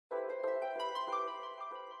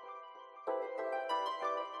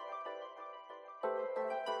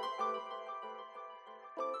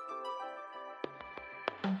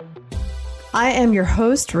I am your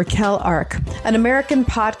host, Raquel Ark, an American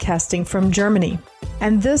podcasting from Germany,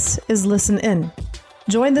 and this is Listen In.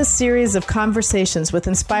 Join this series of conversations with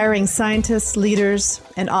inspiring scientists, leaders,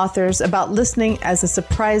 and authors about listening as a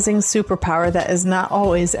surprising superpower that is not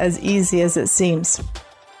always as easy as it seems.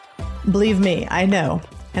 Believe me, I know,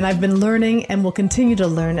 and I've been learning and will continue to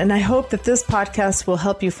learn, and I hope that this podcast will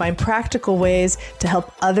help you find practical ways to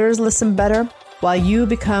help others listen better while you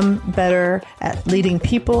become better at leading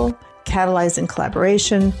people, catalyzing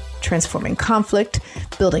collaboration, transforming conflict,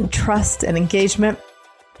 building trust and engagement.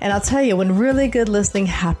 And I'll tell you, when really good listening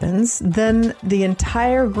happens, then the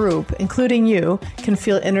entire group, including you, can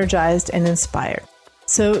feel energized and inspired.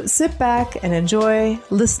 So sit back and enjoy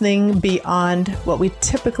listening beyond what we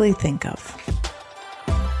typically think of.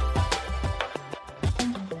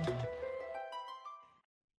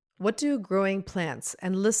 What do growing plants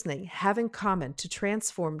and listening have in common to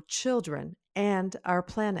transform children and our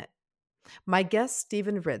planet? My guest,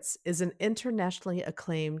 Stephen Ritz, is an internationally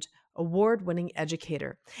acclaimed, award-winning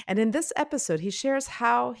educator. And in this episode, he shares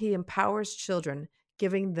how he empowers children,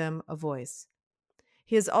 giving them a voice.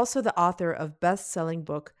 He is also the author of best-selling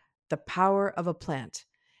book, The Power of a Plant,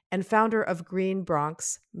 and founder of Green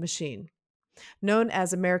Bronx Machine. Known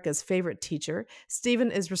as America's favorite teacher,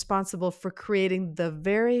 Stephen is responsible for creating the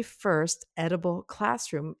very first edible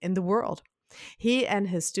classroom in the world. He and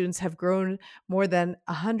his students have grown more than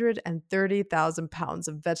 130,000 pounds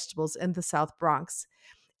of vegetables in the South Bronx,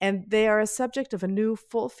 and they are a subject of a new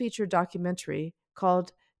full-feature documentary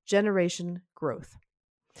called Generation Growth.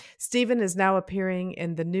 Stephen is now appearing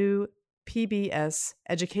in the new PBS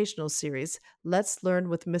educational series, Let's Learn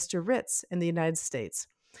with Mr. Ritz in the United States.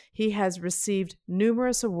 He has received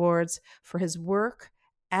numerous awards for his work,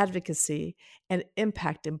 advocacy, and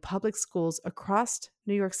impact in public schools across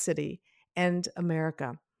New York City and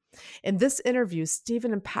America. In this interview,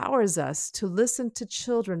 Stephen empowers us to listen to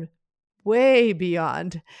children way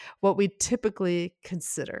beyond what we typically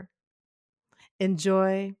consider.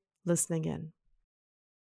 Enjoy listening in.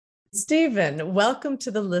 Stephen, welcome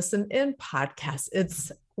to the Listen In podcast. It's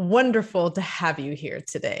wonderful to have you here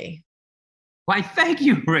today. Why, thank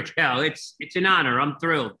you, Raquel. It's an honor. I'm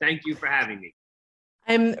thrilled. Thank you for having me.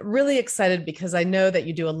 I'm really excited because I know that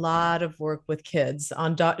you do a lot of work with kids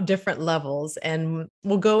on different levels, and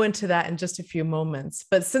we'll go into that in just a few moments.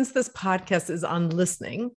 But since this podcast is on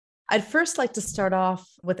listening, I'd first like to start off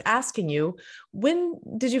with asking you, when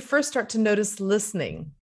did you first start to notice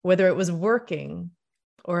listening, whether it was working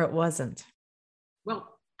or it wasn't?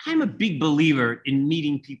 Well, I'm a big believer in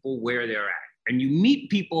meeting people where they're at. And you meet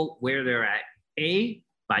people where they're at, A,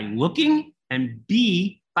 by looking, and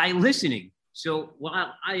B, by listening. So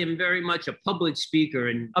while I am very much a public speaker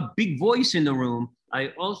and a big voice in the room, I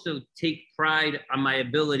also take pride on my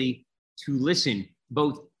ability to listen,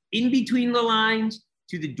 both in between the lines,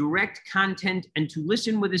 to the direct content, and to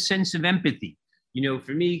listen with a sense of empathy. You know,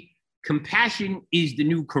 for me, compassion is the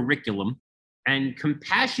new curriculum, and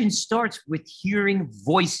compassion starts with hearing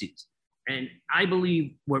voices. And I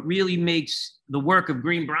believe what really makes the work of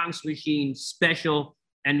Green Bronx Machine special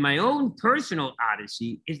and my own personal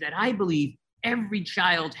odyssey is that I believe every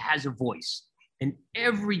child has a voice and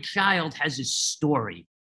every child has a story.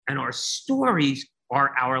 And our stories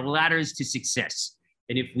are our ladders to success.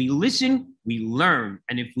 And if we listen, we learn.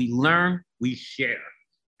 And if we learn, we share.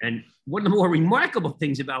 And one of the more remarkable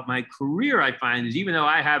things about my career, I find, is even though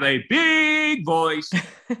I have a big voice,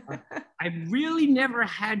 I've really never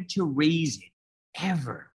had to raise it,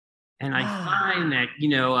 ever. And I find that,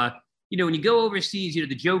 when you go overseas,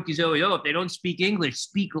 the joke is always, if they don't speak English,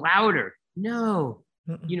 speak louder. No,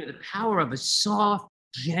 the power of a soft,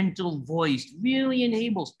 gentle voice really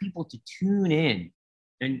enables people to tune in.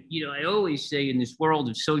 And, I always say in this world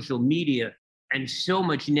of social media and so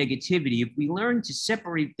much negativity, if we learn to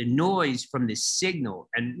separate the noise from the signal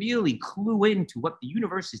and really clue into what the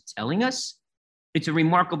universe is telling us, it's a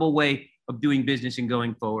remarkable way of doing business and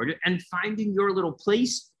going forward and finding your little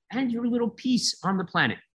place and your little piece on the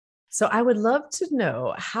planet. So I would love to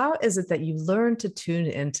know, how is it that you learn to tune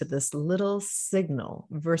into this little signal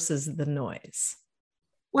versus the noise?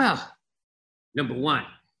 Well, number one,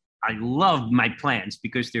 I love my plants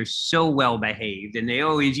because they're so well behaved and they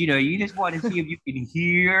always, you just want to see if you can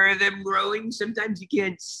hear them growing. Sometimes you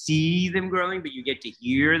can't see them growing, but you get to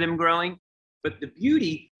hear them growing. But the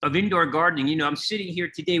beauty of indoor gardening, I'm sitting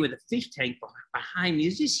here today with a fish tank behind me,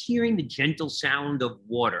 is just hearing the gentle sound of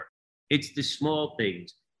water. It's the small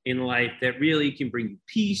things in life that really can bring you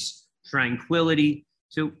peace, tranquility.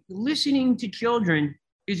 So listening to children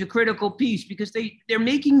is a critical piece because they're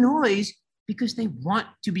making noise because they want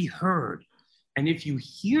to be heard. And if you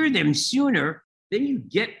hear them sooner, then you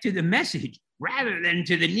get to the message rather than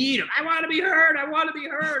to the need of, I want to be heard, I want to be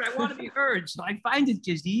heard, I want to be heard. So I find it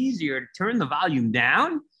just easier to turn the volume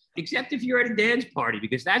down, except if you're at a dance party,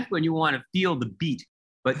 because that's when you want to feel the beat.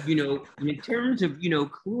 But, in terms of,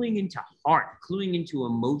 cluing into heart, cluing into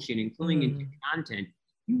emotion, and cluing into content,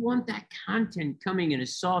 you want that content coming in a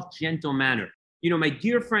soft, gentle manner. My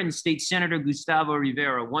dear friend, State Senator Gustavo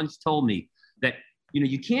Rivera, once told me that,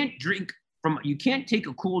 you can't take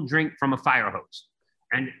a cool drink from a fire hose.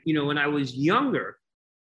 And, when I was younger,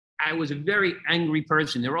 I was a very angry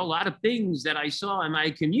person. There were a lot of things that I saw in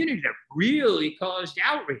my community that really caused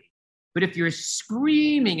outrage. But if you're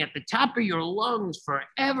screaming at the top of your lungs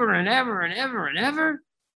forever and ever and ever and ever,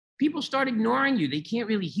 people start ignoring you. They can't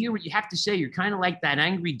really hear what you have to say. You're kind of like that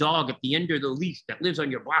angry dog at the end of the leash that lives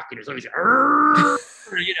on your block and is always,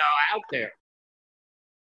 out there.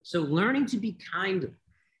 So learning to be kinder,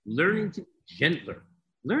 learning to be gentler,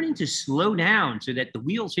 learning to slow down so that the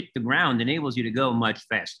wheels hit the ground enables you to go much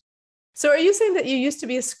faster. So are you saying that you used to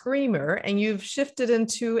be a screamer and you've shifted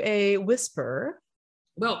into a whisperer?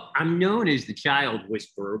 Well, I'm known as the child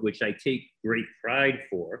whisperer, which I take great pride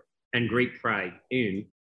for and great pride in.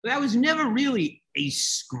 But I was never really a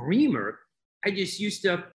screamer. I just used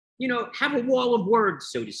to, have a wall of words,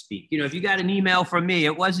 so to speak. If you got an email from me,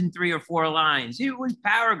 it wasn't 3 or 4 lines. It was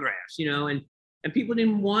paragraphs, and people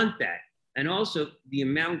didn't want that. And also the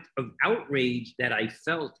amount of outrage that I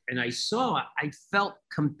felt and I saw, I felt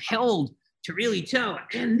compelled to really tell,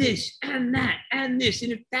 and this, and that, and this.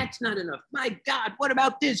 And if that's not enough, my God, what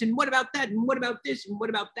about this? And what about that? And what about this? And what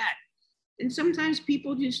about that? And sometimes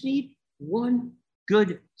people just need one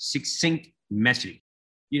good, succinct message.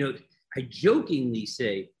 I jokingly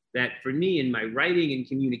say that for me in my writing and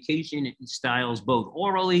communication styles, both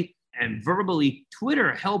orally and verbally,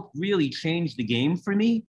 Twitter helped really change the game for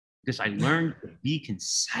me because I learned to be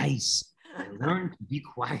concise. I learned to be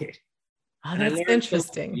quiet. Oh, that's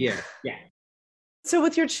interesting. Yeah. So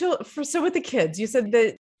with your with the kids, you said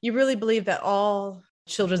that you really believe that all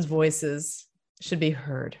children's voices should be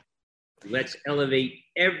heard. Let's elevate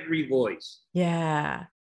every voice. Yeah.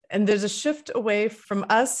 And there's a shift away from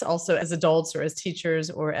us also as adults or as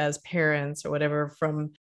teachers or as parents or whatever,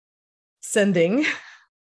 from sending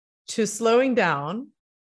to slowing down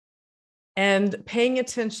and paying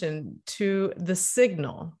attention to the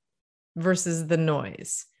signal versus the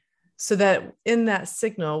noise, so that in that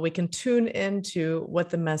signal, we can tune into what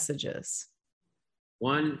the message is.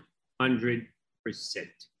 100%.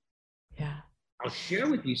 Yeah. I'll share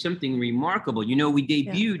with you something remarkable. We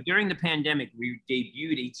debuted during the pandemic, we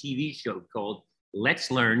debuted a TV show called Let's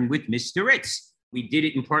Learn with Mr. Ritz. We did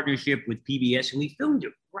it in partnership with PBS and we filmed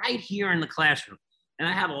it right here in the classroom. And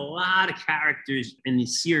I have a lot of characters in the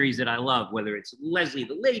series that I love, whether it's Leslie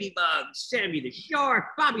the Ladybug, Sammy the Shark,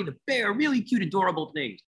 Bobby the Bear, really cute, adorable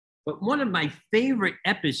things. But one of my favorite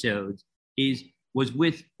episodes was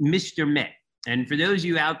with Mr. Met. And for those of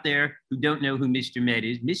you out there who don't know who Mr. Met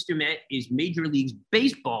is Major League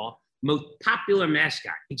Baseball's most popular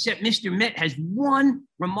mascot. Except Mr. Met has one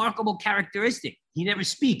remarkable characteristic. He never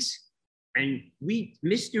speaks. And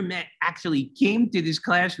Mr. Met actually came to this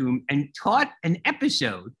classroom and taught an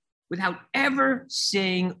episode without ever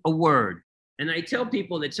saying a word. And I tell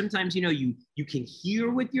people that sometimes, you can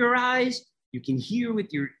hear with your eyes, you can hear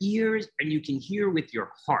with your ears, and you can hear with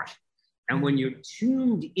your heart. And when you're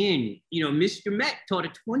tuned in, Mr. Met taught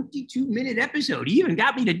a 22-minute episode. He even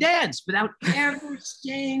got me to dance without ever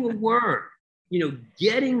saying a word.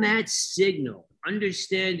 Getting that signal,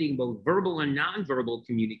 understanding both verbal and nonverbal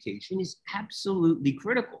communication is absolutely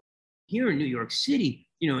critical. Here in New York City,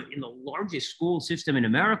 in the largest school system in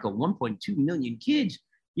America, 1.2 million kids,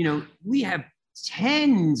 we have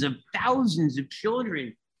tens of thousands of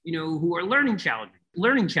children, who are learning challenges,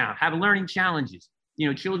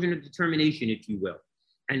 children of determination, if you will,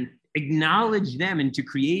 and acknowledge them and to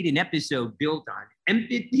create an episode built on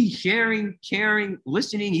empathy, sharing, caring,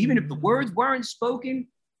 listening, even if the words weren't spoken,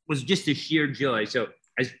 was just a sheer joy. So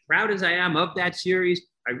as proud as I am of that series,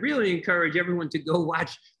 I really encourage everyone to go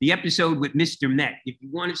watch the episode with Mr. Met if you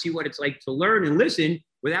want to see what it's like to learn and listen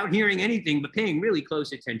without hearing anything, but paying really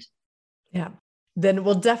close attention. Yeah. Then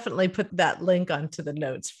we'll definitely put that link onto the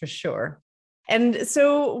notes for sure. And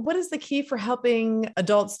so what is the key for helping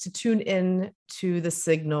adults to tune in to the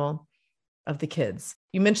signal of the kids?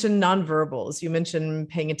 You mentioned nonverbals. You mentioned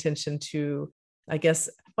paying attention to, I guess,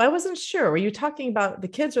 I wasn't sure. Were you talking about the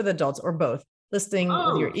kids or the adults or both? Listening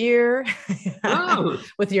with your ear,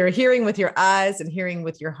 with your hearing with your eyes, and hearing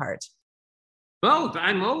with your heart? Both.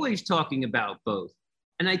 I'm always talking about both.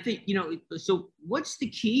 And I think, so what's the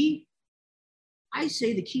key? I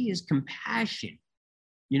say the key is compassion.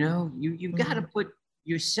 You've got to put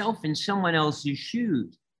yourself in someone else's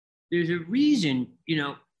shoes. There's a reason,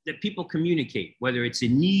 that people communicate, whether it's a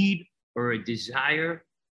need or a desire.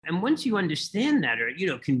 And once you understand that, or,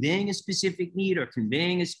 conveying a specific need or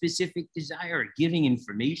conveying a specific desire or giving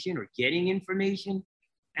information or getting information.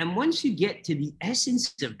 And once you get to the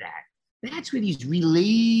essence of that, that's where these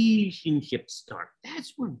relationships start.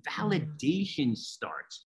 That's where validation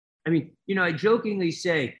starts. I mean, I jokingly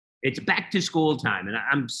say it's back to school time, and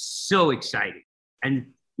I'm so excited. And,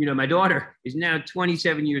 my daughter is now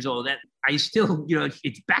 27 years old. That I still,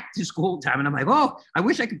 it's back to school time. And I'm like, oh, I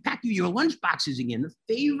wish I could pack you your lunch boxes again. The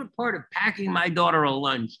favorite part of packing my daughter a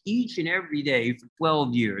lunch each and every day for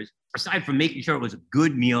 12 years, aside from making sure it was a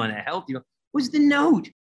good meal and a healthy meal, was the note,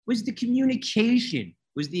 was the communication,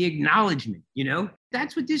 was the acknowledgement.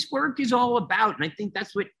 That's what this work is all about. And I think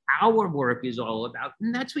that's what our work is all about.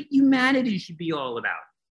 And that's what humanity should be all about.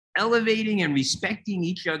 Elevating and respecting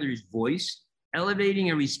each other's voice, elevating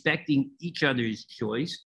and respecting each other's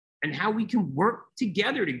choice, and how we can work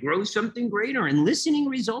together to grow something greater. And listening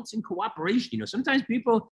results in cooperation. Sometimes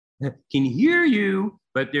people can hear you,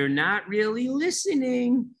 but they're not really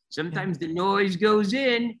listening. Sometimes the noise goes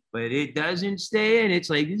in, but it doesn't stay in. It's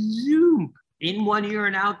like zoom, in one ear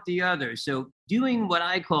and out the other. So doing what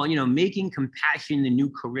I call, making compassion the new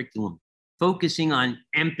curriculum, focusing on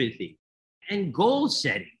empathy and goal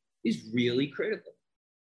setting is really critical.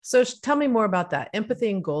 So tell me more about that. Empathy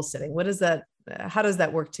and goal setting. What is that? How does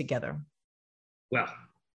that work together? Well,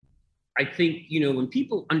 I think, when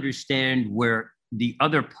people understand where the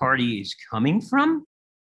other party is coming from,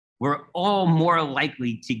 we're all more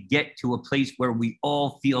likely to get to a place where we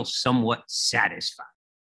all feel somewhat satisfied.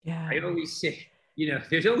 Yeah. I always say,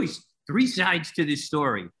 there's always three sides to this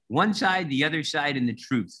story. One side, the other side, and the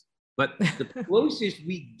truth. But the closest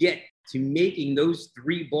we get to making those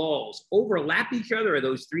three balls overlap each other, or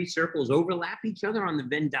those three circles overlap each other on the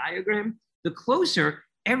Venn diagram, the closer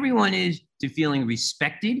everyone is to feeling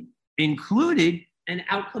respected, included, and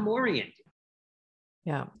outcome-oriented.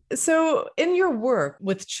 Yeah. So in your work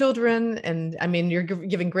with children, and I mean, you're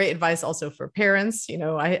giving great advice also for parents.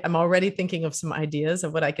 I'm already thinking of some ideas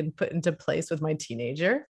of what I can put into place with my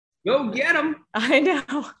teenager. Go get them. I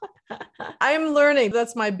know. I'm learning.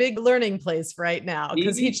 That's my big learning place right now.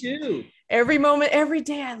 Me too. Every moment, every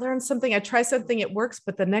day I learn something. I try something, it works,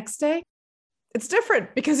 but the next day it's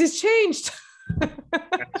different because he's changed.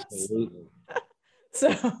 Absolutely.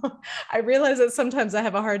 So I realize that sometimes I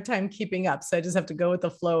have a hard time keeping up. So I just have to go with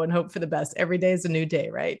the flow and hope for the best. Every day is a new day,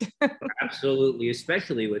 right? Absolutely.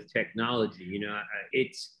 Especially with technology,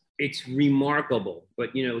 it's remarkable,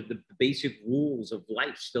 but the basic rules of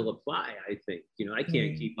life still apply. I think, I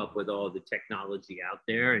can't keep up with all the technology out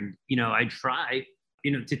there. And, I try,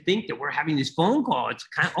 to think that we're having this phone call. It's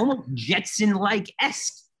kind of almost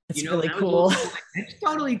Jetson-like-esque. It's really cool. It's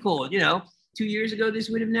totally cool. 2 years ago, this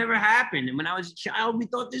would have never happened. And when I was a child, we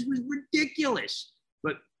thought this was ridiculous.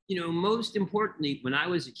 But, most importantly, when I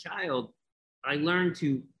was a child, I learned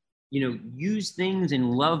to, use things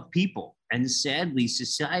and love people. And sadly,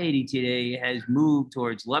 society today has moved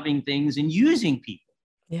towards loving things and using people.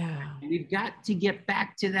 Yeah. And we've got to get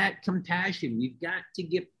back to that compassion. We've got to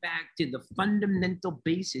get back to the fundamental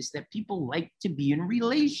basis that people like to be in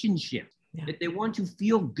relationships, that they want to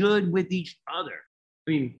feel good with each other.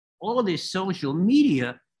 I mean, all of this social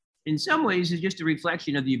media, in some ways, is just a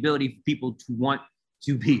reflection of the ability for people to want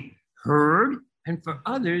to be heard and for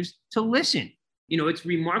others to listen. It's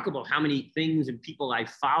remarkable how many things and people I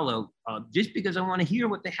follow just because I want to hear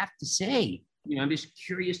what they have to say. I'm just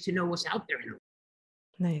curious to know what's out there.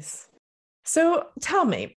 Nice. So tell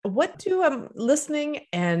me, what do listening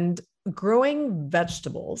and growing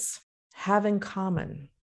vegetables have in common?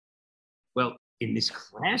 Well, in this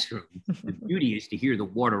classroom, the beauty is to hear the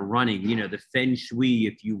water running, the feng shui,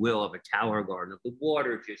 if you will, of a tower garden, of the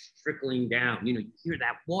water just trickling down. You hear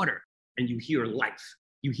that water and you hear life.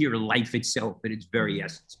 You hear life itself at its very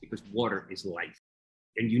essence, because water is life.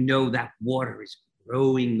 And that water is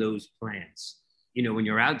growing those plants. When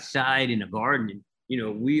you're outside in a garden,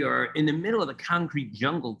 we are in the middle of the concrete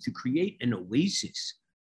jungle to create an oasis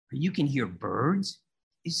where you can hear birds.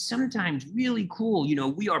 Is sometimes really cool.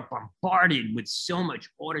 We are bombarded with so much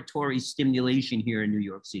auditory stimulation here in New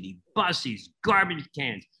York City. Buses, garbage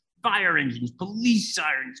cans, fire engines, police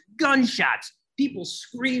sirens, gunshots, people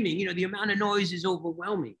screaming. The amount of noise is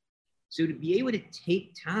overwhelming. So to be able to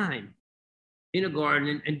take time in a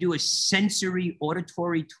garden and do a sensory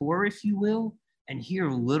auditory tour, if you will, and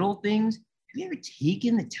hear little things. Have you ever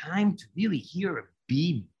taken the time to really hear a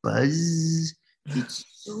bee buzz? It's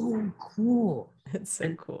so cool. It's so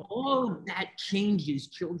And cool. all of that changes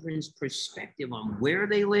children's perspective on where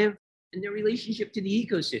they live and their relationship to the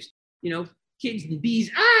ecosystem. You know, kids and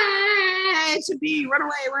bees, it's a bee, run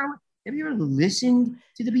away, run away. Have you ever listened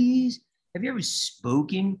to the bees? Have you ever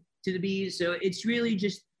spoken to the bees? So it's really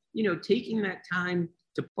just, taking that time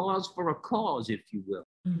to pause for a cause, if you will.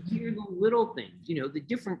 Hear the little things, the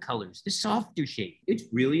different colors, the softer shade. It's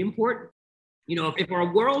really important. If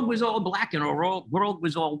our world was all black and our world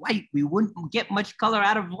was all white, we wouldn't get much color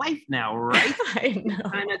out of life now, right? I know.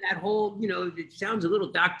 Kind of that whole, it sounds a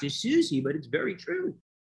little Dr. Seussy, but it's very true.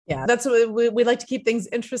 Yeah, that's what we like to keep things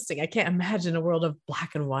interesting. I can't imagine a world of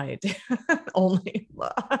black and white only.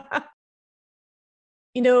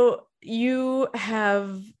 You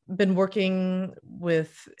have been working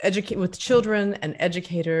with children and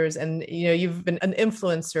educators, and you've been an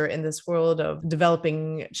influencer in this world of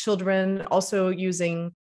developing children, also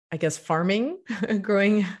using, I guess, farming,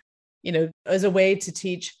 growing, as a way to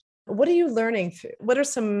teach. What are you learning? What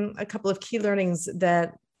are a couple of key learnings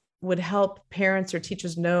that would help parents or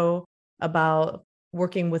teachers know about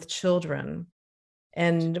working with children?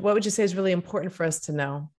 And what would you say is really important for us to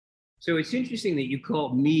know? So it's interesting that you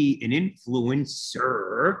called me an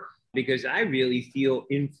influencer because I really feel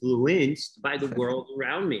influenced by the world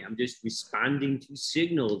around me. I'm just responding to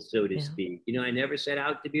signals, so to speak. I never set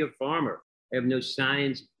out to be a farmer. I have no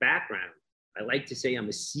science background. I like to say I'm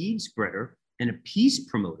a seed spreader and a peace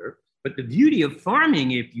promoter. But the beauty of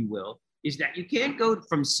farming, if you will, is that you can't go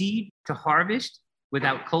from seed to harvest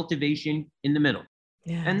without cultivation in the middle.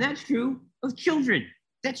 Yeah. And that's true of children.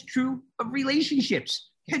 That's true of relationships.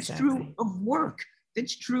 That's true of work.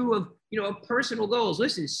 That's true of, personal goals.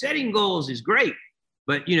 Listen, setting goals is great,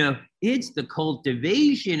 but, it's the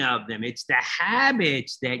cultivation of them. It's the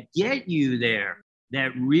habits that get you there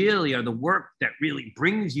that really are the work that really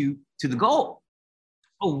brings you to the goal.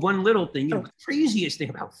 Oh, one little thing, the craziest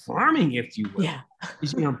thing about farming, if you will,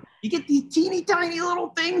 is, you get these teeny tiny little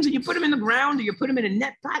things and you put them in the ground or you put them in a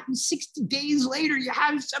net pot and 60 days later, you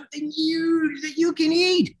have something huge that you can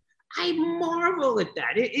eat. I marvel at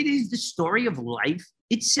that. It is the story of life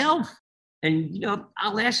itself. And,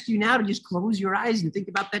 I'll ask you now to just close your eyes and think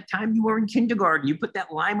about that time you were in kindergarten. You put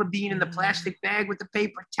that lima bean in the plastic bag with the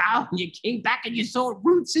paper towel and you came back and you saw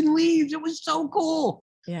roots and leaves. It was so cool.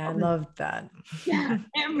 Yeah, I loved that. Yeah,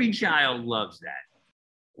 every child loves that.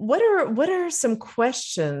 What are some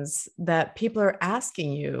questions that people are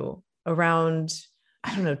asking you around,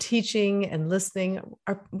 I don't know, teaching and listening?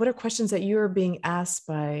 What are questions that you're being asked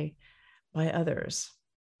by others?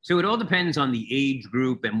 So it all depends on the age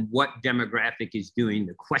group and what demographic is doing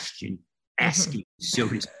the question asking, so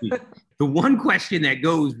to speak. The one question that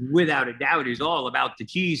goes without a doubt is all about the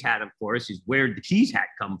cheese hat, of course, is where did the cheese hat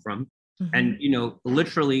come from? And,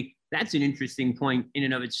 literally, that's an interesting point in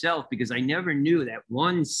and of itself, because I never knew that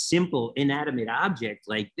one simple inanimate object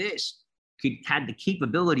like this had the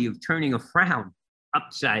capability of turning a frown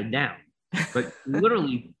upside down. But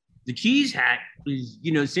literally, the cheese hat is,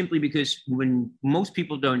 simply because when most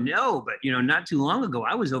people don't know, but, not too long ago,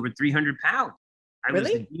 I was over 300 pounds. I was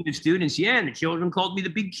the dean of students. Yeah. And the children called me the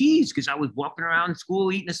big cheese because I was walking around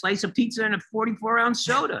school eating a slice of pizza and a 44-ounce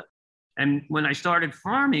soda. And when I started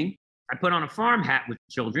farming, I put on a farm hat with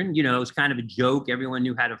children. It was kind of a joke. Everyone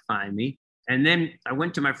knew how to find me. And then I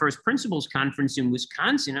went to my first principals conference in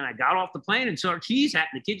Wisconsin, and I got off the plane and saw a cheese hat.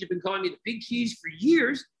 And the kids have been calling me the big cheese for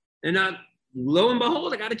years. And lo and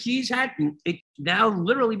behold, I got a cheese hat. And it now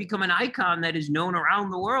literally become an icon that is known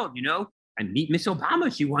around the world. I meet Miss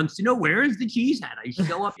Obama. She wants to know, where is the cheese hat? I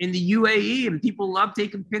show up in the UAE and people love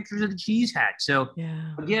taking pictures of the cheese hat. So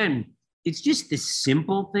again, it's just the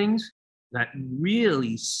simple things that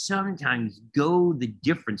really sometimes go the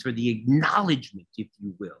difference, or the acknowledgement, if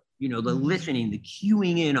you will, the listening, the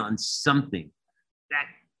cueing in on something that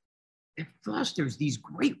it fosters these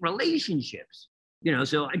great relationships.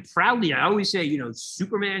 So I always say,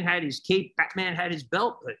 Superman had his cape, Batman had his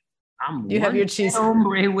belt, but you have your cheese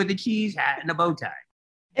hombre with a cheese hat and a bow tie.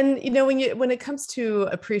 And, when it comes to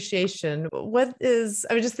appreciation, I was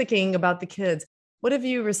just thinking about the kids. What have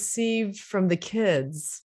you received from the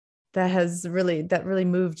kids that really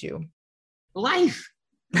moved you? Life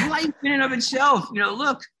in and of itself.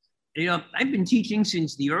 Look, I've been teaching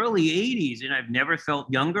since the early 80s and I've never felt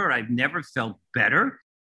younger. I've never felt better.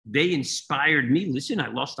 They inspired me. Listen, I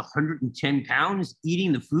lost 110 pounds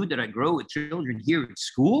eating the food that I grow with children here at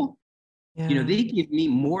school. Yeah. They give me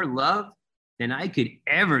more love than I could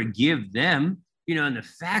ever give them. And the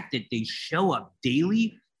fact that they show up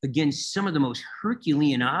daily against some of the most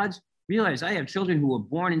Herculean odds. Realize I have children who were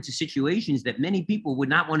born into situations that many people would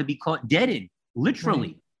not want to be caught dead in,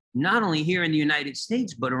 literally. not only here in the United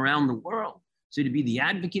States, but around the world. So to be the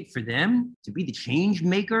advocate for them, to be the change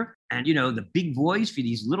maker and, the big voice for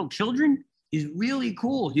these little children is really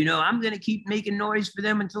cool. I'm going to keep making noise for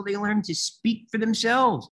them until they learn to speak for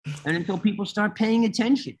themselves and until people start paying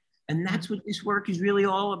attention. And that's what this work is really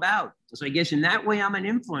all about. So I guess in that way, I'm an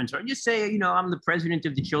influencer. I just say, I'm the president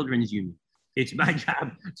of the Children's Union. It's my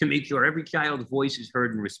job to make sure every child's voice is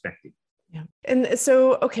heard and respected. Yeah. And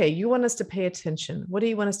so, okay, you want us to pay attention. What do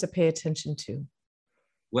you want us to pay attention to?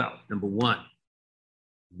 Well, number one,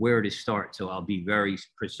 where to start. So I'll be very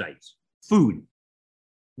precise. Food.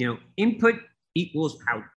 Input equals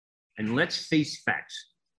out. And let's face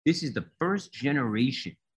facts. This is the first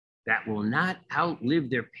generation that will not outlive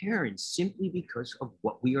their parents simply because of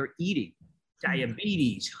what we are eating.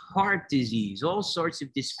 Diabetes, heart disease, all sorts of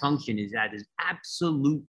dysfunction is at an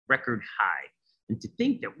absolute record high. And to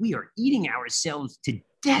think that we are eating ourselves to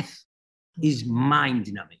death is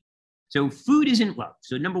mind-numbing. So food isn't love.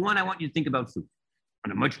 So number one, I want you to think about food.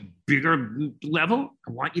 On a much bigger level,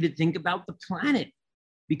 I want you to think about the planet,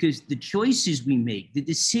 because the choices we make, the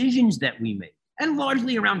decisions that we make, and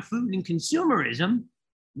largely around food and consumerism,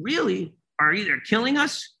 really are either killing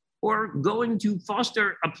us or going to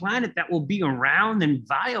foster a planet that will be around and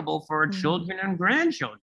viable for our children and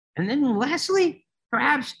grandchildren. And then lastly,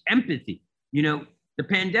 perhaps empathy. The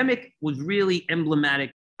pandemic was really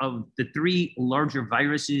emblematic of the three larger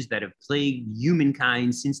viruses that have plagued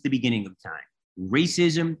humankind since the beginning of time: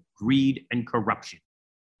 racism, greed, and corruption.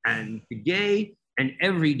 And today and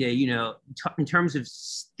every day, in terms of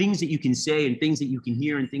things that you can say and things that you can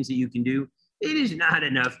hear and things that you can do, it is not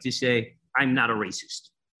enough to say, I'm not a racist.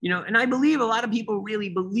 And I believe a lot of people really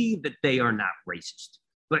believe that they are not racist.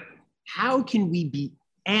 But how can we be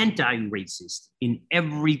anti-racist in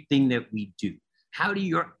everything that we do? How do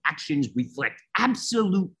your actions reflect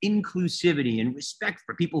absolute inclusivity and respect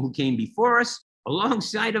for people who came before us,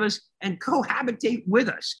 alongside of us, and cohabitate with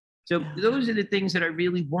us? So those are the things that I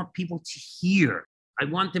really want people to hear. I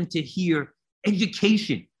want them to hear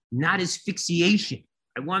education, not asphyxiation.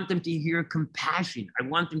 I want them to hear compassion. I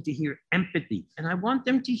want them to hear empathy. And I want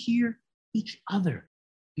them to hear each other,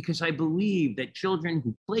 because I believe that children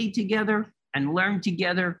who play together and learn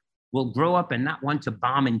together will grow up and not want to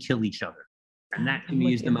bomb and kill each other. And that to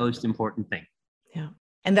me is the most important thing. Yeah.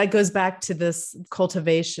 And that goes back to this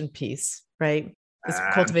cultivation piece, right? This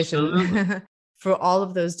cultivation for all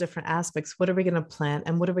of those different aspects. What are we going to plant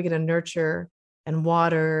and what are we going to nurture and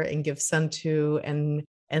water and give sun to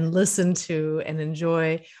and listen to and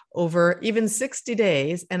enjoy over even 60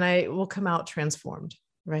 days, and I will come out transformed,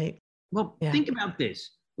 right? Well, think about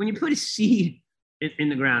this. When you put a seed in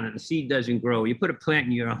the ground and the seed doesn't grow, you put a plant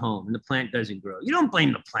in your home and the plant doesn't grow, you don't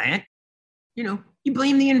blame the plant. You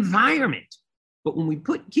blame the environment. But when we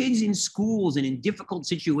put kids in schools and in difficult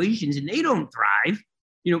situations and they don't thrive,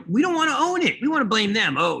 we don't want to own it. We want to blame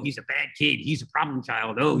them. Oh, he's a bad kid. He's a problem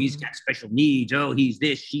child. Oh, he's got special needs. Oh, he's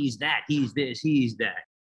this, she's that. He's this, he's that.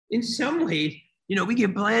 In some ways, we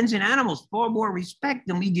give plants and animals far more respect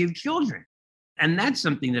than we give children. And that's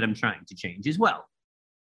something that I'm trying to change as well.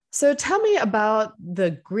 So tell me about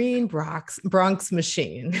the Green Bronx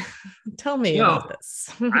machine. Tell me about this.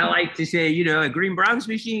 I like to say, a Green Bronx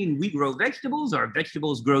machine, we grow vegetables, our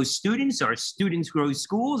vegetables grow students, our students grow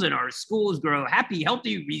schools, and our schools grow happy,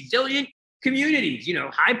 healthy, resilient communities,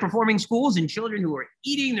 high-performing schools and children who are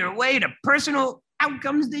eating their way to personal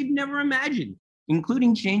outcomes they've never imagined,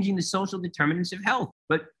 including changing the social determinants of health.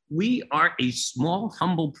 But we are a small,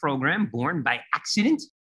 humble program born by accident,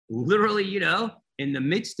 literally, in the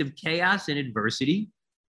midst of chaos and adversity.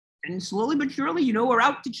 And slowly but surely, we're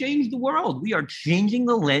out to change the world. We are changing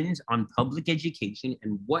the lens on public education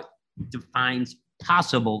and what defines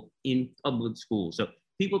possible in public schools. So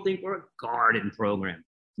people think we're a garden program.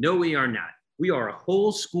 No, we are not. We are a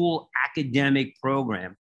whole school academic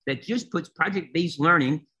program that just puts project-based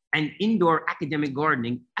learning and indoor academic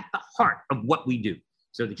gardening at the heart of what we do.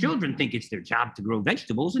 So the children think it's their job to grow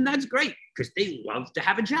vegetables, and that's great because they love to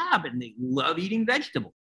have a job and they love eating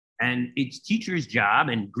vegetables. And it's teachers' job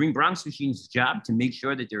and Green Bronx Machine's job to make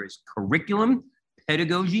sure that there is curriculum,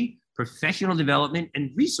 pedagogy, professional development,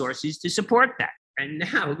 and resources to support that. And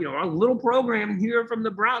now, our little program here from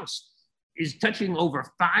the Bronx is touching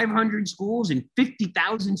over 500 schools and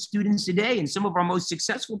 50,000 students a day. And some of our most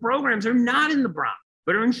successful programs are not in the Bronx,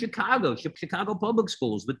 but are in Chicago Public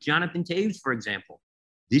Schools with Jonathan Taves, for example.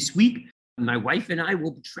 This week, my wife and I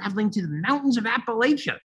will be traveling to the mountains of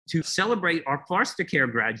Appalachia to celebrate our foster care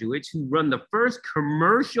graduates who run the first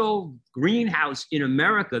commercial greenhouse in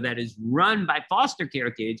America that is run by foster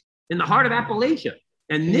care kids in the heart of Appalachia.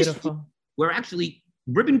 And this, we're actually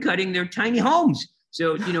ribbon cutting their tiny homes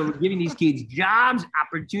So, we're giving these kids jobs,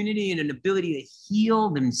 opportunity, and an ability to heal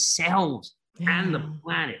themselves and the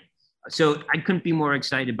planet. So I couldn't be more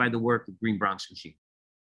excited by the work of Green Bronx Machine.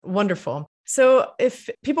 Wonderful. So if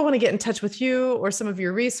people want to get in touch with you or some of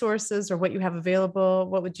your resources or what you have available,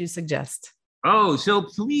 what would you suggest? Oh, so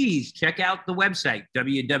please check out the website,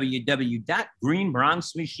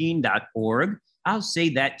 www.greenbronxmachine.org. I'll say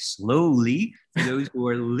that slowly for those who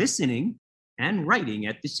are listening and writing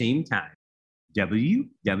at the same time.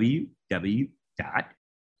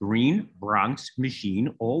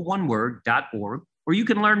 www.greenbronxmachine, all one word, .org. Or you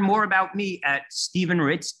can learn more about me at Stephen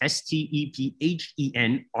Ritz,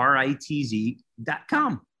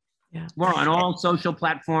 StephenRitz.com. Yeah. We're on all social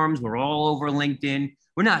platforms. We're all over LinkedIn.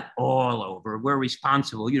 We're not all over. We're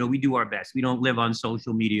responsible. We do our best. We don't live on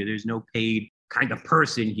social media. There's no paid kind of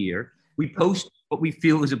person here. We post what we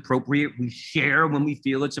feel is appropriate. We share when we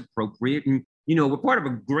feel it's appropriate. And, we're part of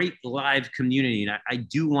a great live community. And I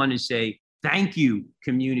do want to say thank you,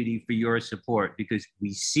 community, for your support, because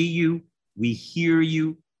we see you, we hear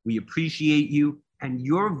you, we appreciate you, and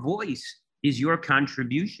your voice is your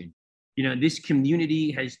contribution. This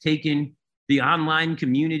community has taken the online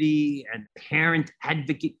community and parent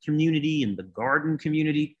advocate community and the garden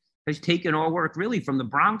community has taken our work really from the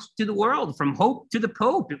Bronx to the world, from Hope to the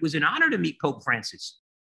Pope. It was an honor to meet Pope Francis.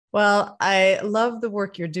 Well, I love the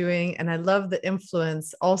work you're doing, and I love the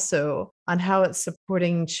influence also on how it's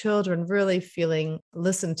supporting children really feeling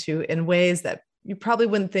listened to in ways that you probably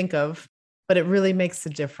wouldn't think of, but it really makes a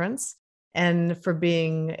difference. And for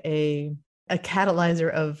being a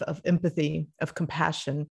catalyzer of empathy, of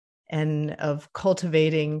compassion, and of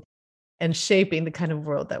cultivating and shaping the kind of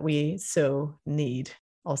world that we so need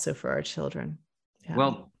also for our children. Yeah.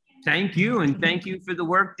 Well, thank you. And thank you for the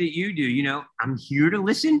work that you do. I'm here to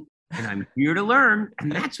listen and I'm here to learn.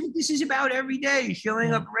 And that's what this is about every day,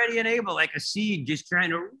 showing up ready and able, like a seed, just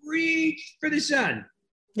trying to reach for the sun.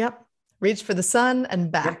 Yep. Reach for the sun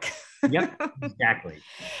and back. Yep, exactly.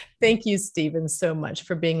 Thank you, Stephen, so much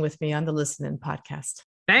for being with me on the Listen In podcast.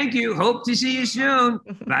 Thank you. Hope to see you soon.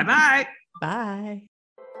 Bye-bye. Bye.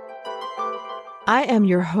 I am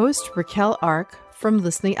your host, Raquel Ark from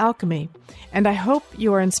Listening Alchemy, and I hope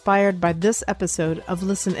you are inspired by this episode of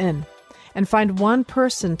Listen In and find one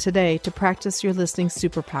person today to practice your listening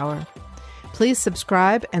superpower. Please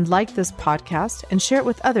subscribe and like this podcast and share it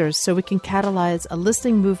with others so we can catalyze a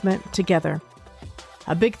listening movement together.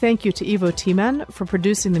 A big thank you to Ivo Tiemann for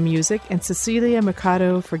producing the music and Cecilia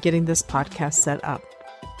Mercado for getting this podcast set up.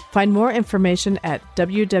 Find more information at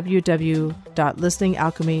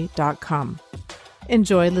www.listeningalchemy.com.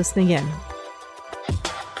 Enjoy listening in.